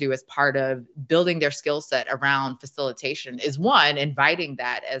leaders to do as part of building their skill set around facilitation is one, inviting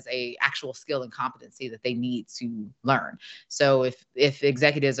that as a actual skill and competency that they need to learn. So if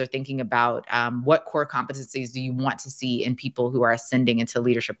executives are thinking about what core competencies do you want to see in people who are ascending into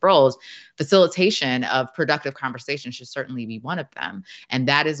leadership roles, facilitation of productive conversation should certainly be one of them. And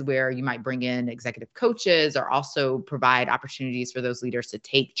that is where you might bring in executive coaches or also provide opportunities for those leaders to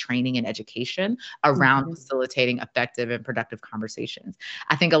take training and education around facilitating effective and productive conversations.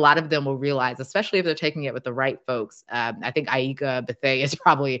 I think a lot of them will realize, especially if they're taking it with the right folks, I think Aika Bethea is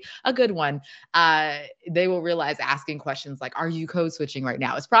probably a good one. They will realize asking questions like, are you code switching right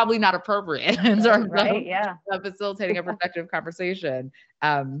now? It's probably not appropriate in terms of facilitating a productive conversation.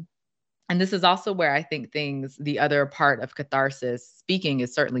 And this is also where I think the other part of catharsis, speaking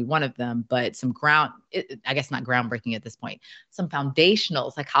is certainly one of them, but some I guess not groundbreaking at this point, some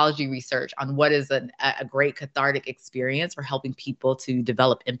foundational psychology research on what is a great cathartic experience for helping people to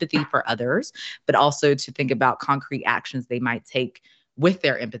develop empathy for others, but also to think about concrete actions they might take with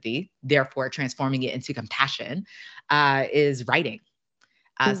their empathy, therefore transforming it into compassion, is writing.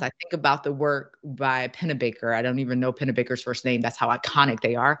 So I think about the work by Pennebaker. I don't even know Pennebaker's first name. That's how iconic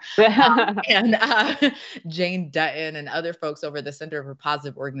they are. And Jane Dutton and other folks over the Center for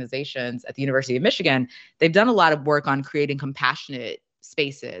Positive Organizations at the University of Michigan, they've done a lot of work on creating compassionate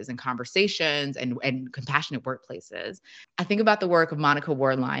spaces and conversations and compassionate workplaces. I think about the work of Monica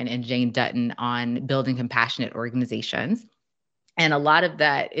Worline and Jane Dutton on building compassionate organizations. And a lot of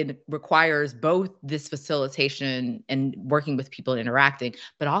that, it requires both this facilitation and working with people and interacting,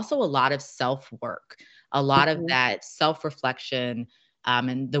 but also a lot of self-work, a lot of that self-reflection.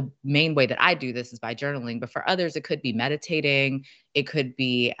 And the main way that I do this is by journaling, but for others, it could be meditating. It could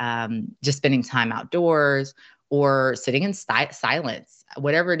be just spending time outdoors or sitting in silence,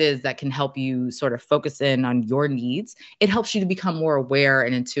 whatever it is that can help you sort of focus in on your needs. It helps you to become more aware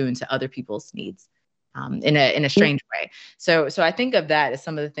and in tune to other people's needs. In a strange way. So I think of that as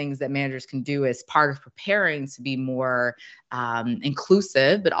some of the things that managers can do as part of preparing to be more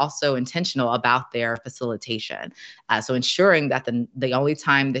inclusive, but also intentional about their facilitation. So ensuring that the only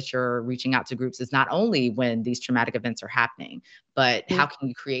time that you're reaching out to groups is not only when these traumatic events are happening, but how can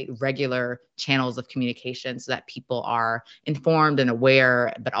you create regular channels of communication so that people are informed and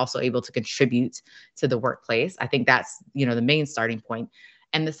aware, but also able to contribute to the workplace. I think that's, the main starting point.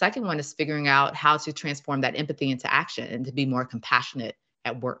 And the second one is figuring out how to transform that empathy into action and to be more compassionate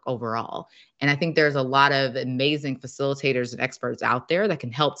at work overall. And I think there's a lot of amazing facilitators and experts out there that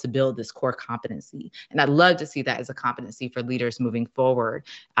can help to build this core competency. And I'd love to see that as a competency for leaders moving forward,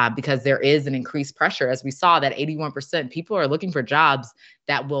 because there is an increased pressure. As we saw, that 81% people are looking for jobs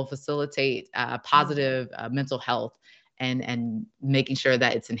that will facilitate positive mental health and making sure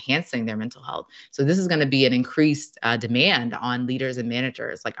that it's enhancing their mental health. So this is going to be an increased demand on leaders and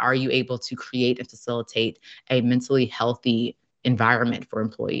managers. Like, are you able to create and facilitate a mentally healthy environment for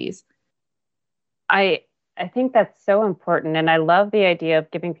employees? I think that's so important. And I love the idea of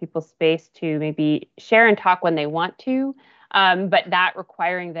giving people space to maybe share and talk when they want to, but not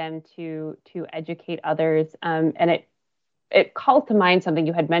requiring them to educate others. And it calls to mind something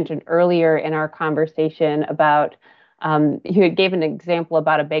you had mentioned earlier in our conversation about you gave an example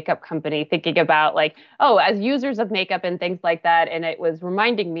about a makeup company thinking about as users of makeup and things like that. And it was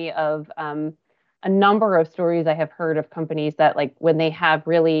reminding me of a number of stories I have heard of companies that when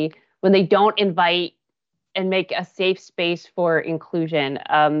they don't invite and make a safe space for inclusion,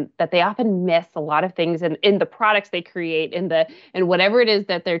 that they often miss a lot of things in the products they create, and whatever it is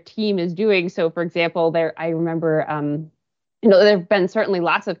that their team is doing. So for example, I remember, there have been certainly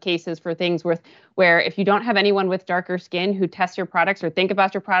lots of cases for things where if you don't have anyone with darker skin who tests your products or think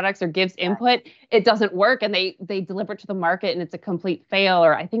about your products or gives input, it doesn't work, and they deliver it to the market and it's a complete fail.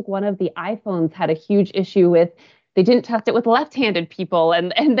 Or I think one of the iPhones had a huge issue with, they didn't test it with left-handed people.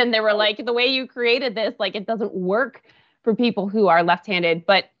 And then they were like, the way you created this, it doesn't work for people who are left-handed.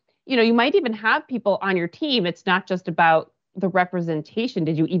 But, you might even have people on your team. It's not just about the representation.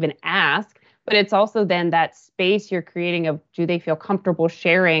 Did you even ask? But it's also then that space you're creating of, do they feel comfortable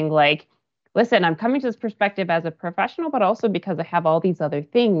sharing? Listen, I'm coming to this perspective as a professional, but also because I have all these other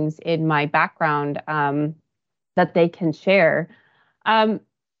things in my background that they can share. So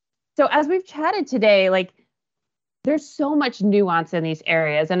as we've chatted today, there's so much nuance in these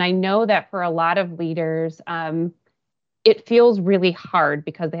areas. And I know that for a lot of leaders, it feels really hard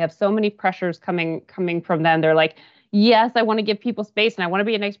because they have so many pressures coming from them. They're like, yes, I want to give people space and I want to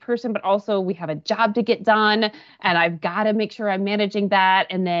be a nice person, but also we have a job to get done and I've got to make sure I'm managing that.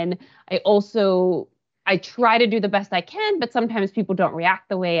 And then I try to do the best I can, but sometimes people don't react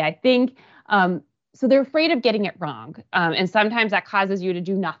the way I think. So they're afraid of getting it wrong. And sometimes that causes you to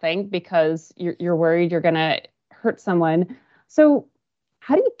do nothing because you're worried you're going to hurt someone. So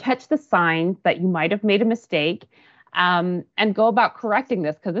how do you catch the signs that you might have made a mistake, and go about correcting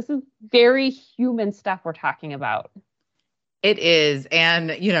this? Because this is very human stuff we're talking about. It is.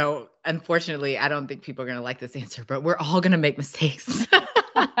 And, unfortunately, I don't think people are going to like this answer, but we're all going to make mistakes.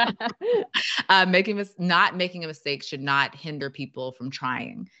 Not making a mistake should not hinder people from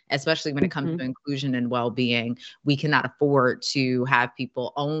trying, especially when it comes to inclusion and well-being. We cannot afford to have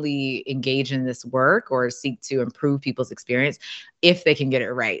people only engage in this work or seek to improve people's experience if they can get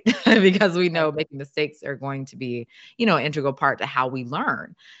it right, because we know making mistakes are going to be, an integral part to how we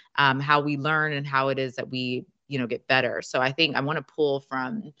learn and how it is that we, get better. So I think I want to pull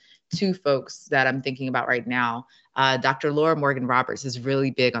from two folks that I'm thinking about right now. Dr. Laura Morgan Roberts is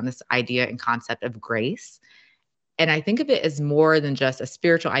really big on this idea and concept of grace. And I think of it as more than just a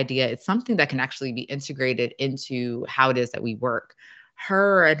spiritual idea. It's something that can actually be integrated into how it is that we work.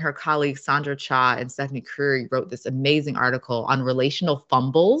 Her and her colleagues, Sandra Cha and Stephanie Curry, wrote this amazing article on relational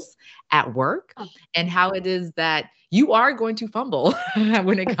fumbles at work and how it is that you are going to fumble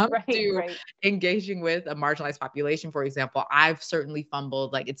when it comes to engaging with a marginalized population. For example, I've certainly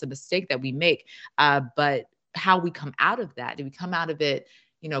fumbled. Like, it's a mistake that we make, but how we come out of that, do we come out of it,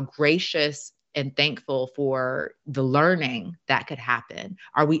 gracious and thankful for the learning that could happen?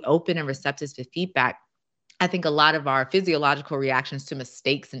 Are we open and receptive to feedback? I think a lot of our physiological reactions to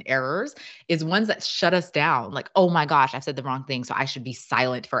mistakes and errors is ones that shut us down. Like, oh my gosh, I've said the wrong thing, so I should be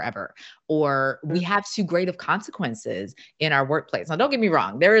silent forever. Or we have too great of consequences in our workplace. Now, don't get me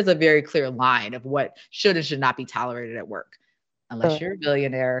wrong. There is a very clear line of what should and should not be tolerated at work. Unless you're a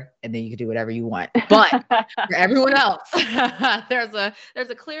billionaire, and then you can do whatever you want. But for everyone else, there's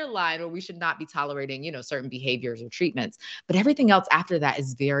a clear line where we should not be tolerating, certain behaviors or treatments. But everything else after that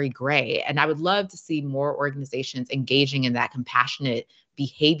is very gray. And I would love to see more organizations engaging in that compassionate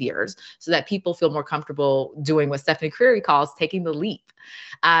behaviors so that people feel more comfortable doing what Stephanie Curry calls taking the leap,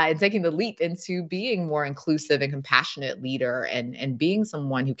 and taking the leap into being more inclusive and compassionate leader and being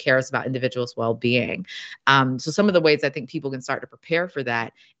someone who cares about individuals' well-being. So some of the ways I think people can start to prepare for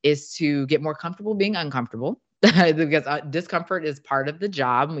that is to get more comfortable being uncomfortable. Because discomfort is part of the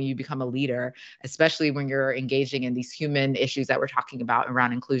job when you become a leader, especially when you're engaging in these human issues that we're talking about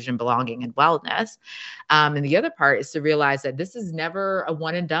around inclusion, belonging, and wellness. And the other part is to realize that this is never a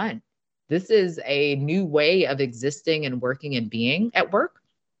one and done. This is a new way of existing and working and being at work.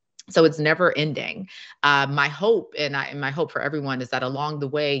 So it's never ending. My hope and my hope for everyone is that along the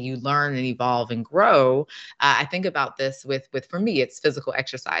way you learn and evolve and grow. I think about this with for me, it's physical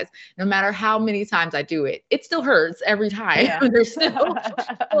exercise. No matter how many times I do it, it still hurts every time. Yeah. There's still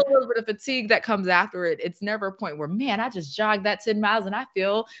a little bit of fatigue that comes after it. It's never a point where, man, I just jogged that 10 miles and I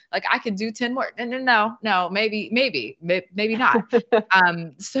feel like I could do 10 more. No, maybe not.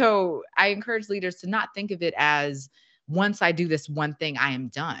 So I encourage leaders to not think of it as, once I do this one thing, I am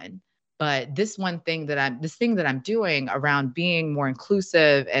done. But this thing that I'm doing around being more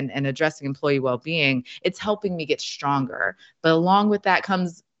inclusive and addressing employee well-being, it's helping me get stronger. But along with that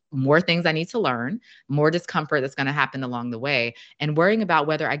comes more things I need to learn, more discomfort that's going to happen along the way. And worrying about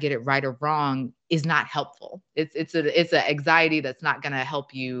whether I get it right or wrong is not helpful. It's an anxiety that's not going to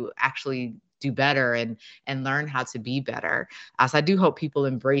help you actually do better and learn how to be better. So I do hope people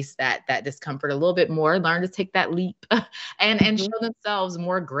embrace that discomfort a little bit more, learn to take that leap and show themselves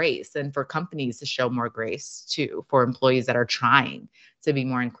more grace, and for companies to show more grace too, for employees that are trying to be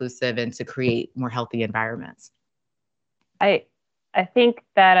more inclusive and to create more healthy environments. I think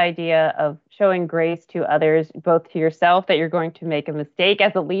that idea of showing grace to others, both to yourself, that you're going to make a mistake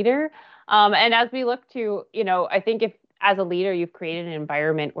as a leader. And as we look to, I think if as a leader, you've created an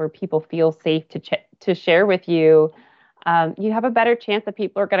environment where people feel safe to share with you, you have a better chance that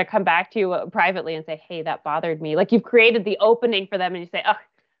people are going to come back to you privately and say, hey, that bothered me. Like, you've created the opening for them and you say, oh,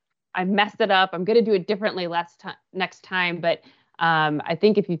 I messed it up. I'm going to do it differently next time. But I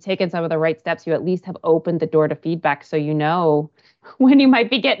think if you've taken some of the right steps, you at least have opened the door to feedback. So you know when you might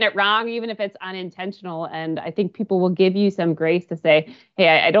be getting it wrong, even if it's unintentional. And I think people will give you some grace to say,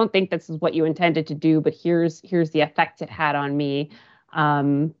 hey, I don't think this is what you intended to do, but here's the effect it had on me.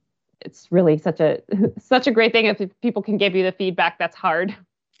 It's really such a great thing if people can give you the feedback that's hard.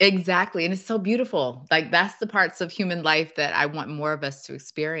 Exactly. And it's so beautiful. Like, that's the parts of human life that I want more of us to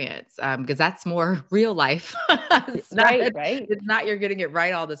experience, because that's more real life. It's not, right. It's not you're getting it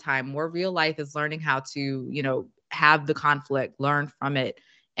right all the time. More real life is learning how to, have the conflict, learn from it,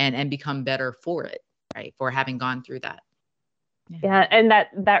 and become better for it, right? For having gone through that. Yeah. And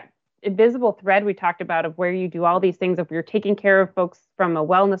that invisible thread we talked about of where you do all these things, if you're taking care of folks from a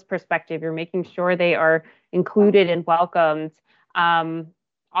wellness perspective, you're making sure they are included and welcomed.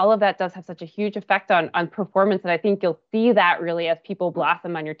 All of that does have such a huge effect on performance. And I think you'll see that really as people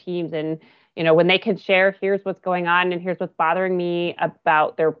blossom on your teams. And, when they can share, here's what's going on and here's what's bothering me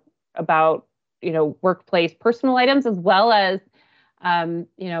about workplace personal items, as well as,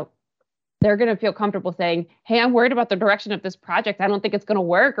 they're going to feel comfortable saying, hey, I'm worried about the direction of this project. I don't think it's going to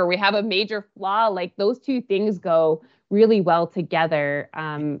work, or we have a major flaw. Like, those two things go really well together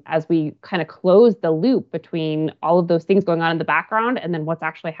as we kind of close the loop between all of those things going on in the background and then what's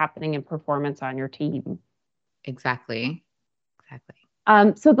actually happening in performance on your team. Exactly.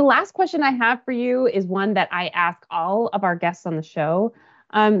 So the last question I have for you is one that I ask all of our guests on the show.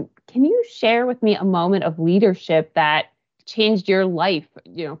 Can you share with me a moment of leadership that changed your life,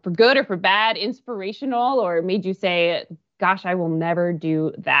 for good or for bad, inspirational, or made you say, gosh, I will never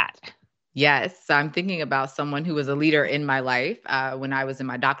do that? Yes. So I'm thinking about someone who was a leader in my life when I was in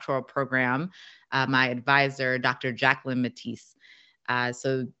my doctoral program, my advisor, Dr. Jacqueline Matisse.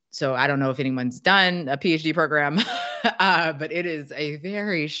 So I don't know if anyone's done a PhD program, but it is a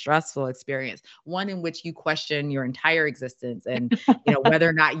very stressful experience, one in which you question your entire existence and whether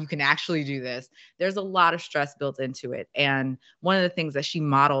or not you can actually do this. There's a lot of stress built into it. And one of the things that she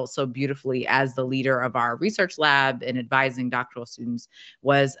modeled so beautifully as the leader of our research lab and advising doctoral students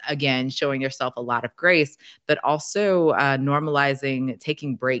was, again, showing yourself a lot of grace, but also normalizing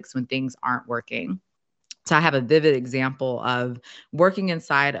taking breaks when things aren't working. So I have a vivid example of working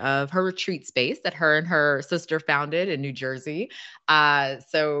inside of her retreat space that her and her sister founded in New Jersey.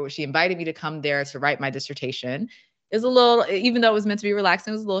 So she invited me to come there to write my dissertation. It was a little, even though it was meant to be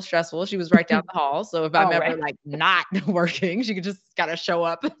relaxing, it was a little stressful. She was right down the hall. So if I'm ever like not working, she could just kind of show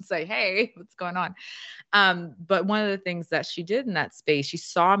up and say, hey, what's going on? But one of the things that she did in that space, she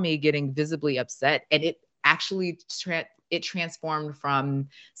saw me getting visibly upset, and it actually transformed from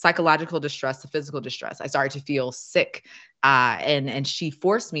psychological distress to physical distress. I started to feel sick. And she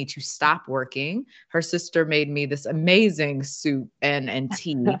forced me to stop working. Her sister made me this amazing soup and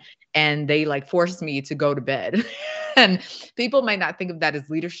tea, and they forced me to go to bed. And people might not think of that as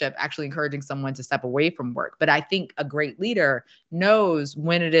leadership, actually encouraging someone to step away from work. But I think a great leader knows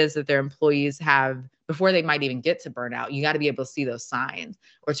when it is that their employees have, before they might even get to burnout, you got to be able to see those signs,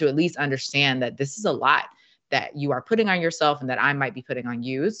 or to at least understand that this is a lot that you are putting on yourself and that I might be putting on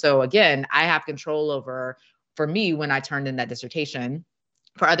you. So again, I have control over, for me, when I turned in that dissertation.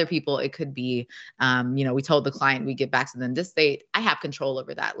 For other people, it could be, we told the client we get back to them this date. I have control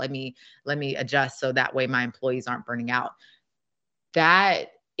over that. Let me adjust so that way my employees aren't burning out.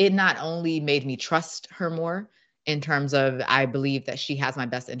 That it not only made me trust her more, in terms of, I believe that she has my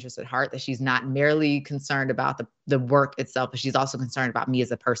best interest at heart, that she's not merely concerned about the work itself, but she's also concerned about me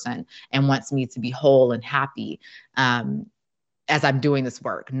as a person and wants me to be whole and happy as I'm doing this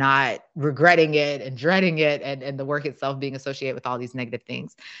work, not regretting it and dreading it and the work itself being associated with all these negative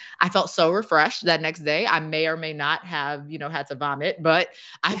things. I felt so refreshed that next day. I may or may not have, had to vomit, but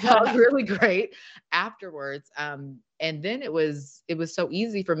I felt really great afterwards. And then it was so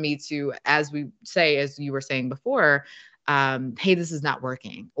easy for me to, as you were saying before, hey, this is not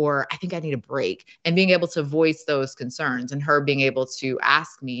working, or I think I need a break, and being able to voice those concerns, and her being able to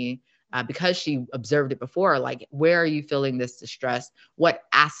ask me, because she observed it before, where are you feeling this distress? What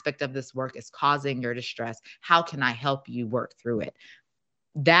aspect of this work is causing your distress? How can I help you work through it?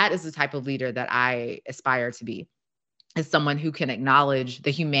 That is the type of leader that I aspire to be, as someone who can acknowledge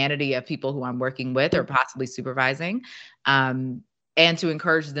the humanity of people who I'm working with or possibly supervising, and to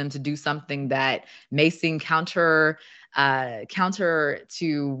encourage them to do something that may seem counter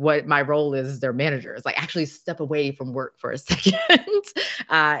to what my role is as their manager. It's actually step away from work for a second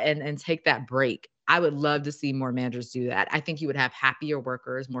and take that break. I would love to see more managers do that. I think you would have happier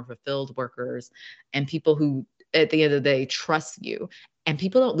workers, more fulfilled workers, and people who at the end of the day trust you. And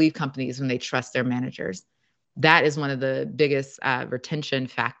people don't leave companies when they trust their managers. That is one of the biggest retention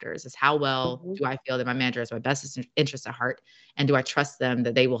factors, is how well do I feel that my manager has my best interest at heart, and do I trust them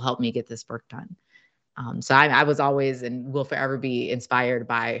that they will help me get this work done? So I was always and will forever be inspired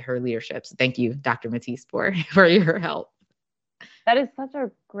by her leadership. So thank you, Dr. Matisse, for your help. That is such a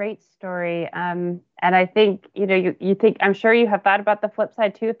great story. And I think, you think, I'm sure you have thought about the flip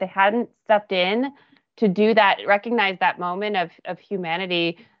side too. If they hadn't stepped in to do that, recognize that moment of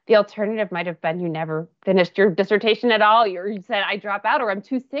humanity, the alternative might have been you never finished your dissertation at all. You said, I drop out, or I'm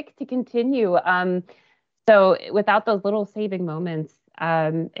too sick to continue. So without those little saving moments,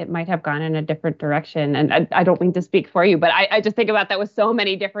 it might have gone in a different direction. And I don't mean to speak for you, but I just think about that with so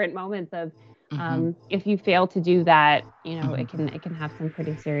many different moments of if you fail to do that, it can have some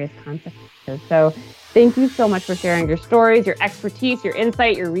pretty serious consequences. So thank you so much for sharing your stories, your expertise, your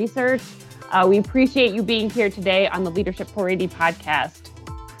insight, your research. We appreciate you being here today on the Leadership 480 podcast.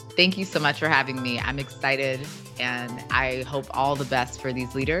 Thank you so much for having me. I'm excited, and I hope all the best for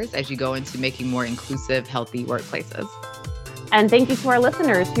these leaders as you go into making more inclusive, healthy workplaces. And thank you to our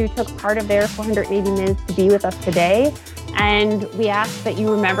listeners who took part of their 480 minutes to be with us today. And we ask that you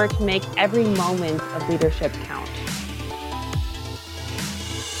remember to make every moment of leadership count.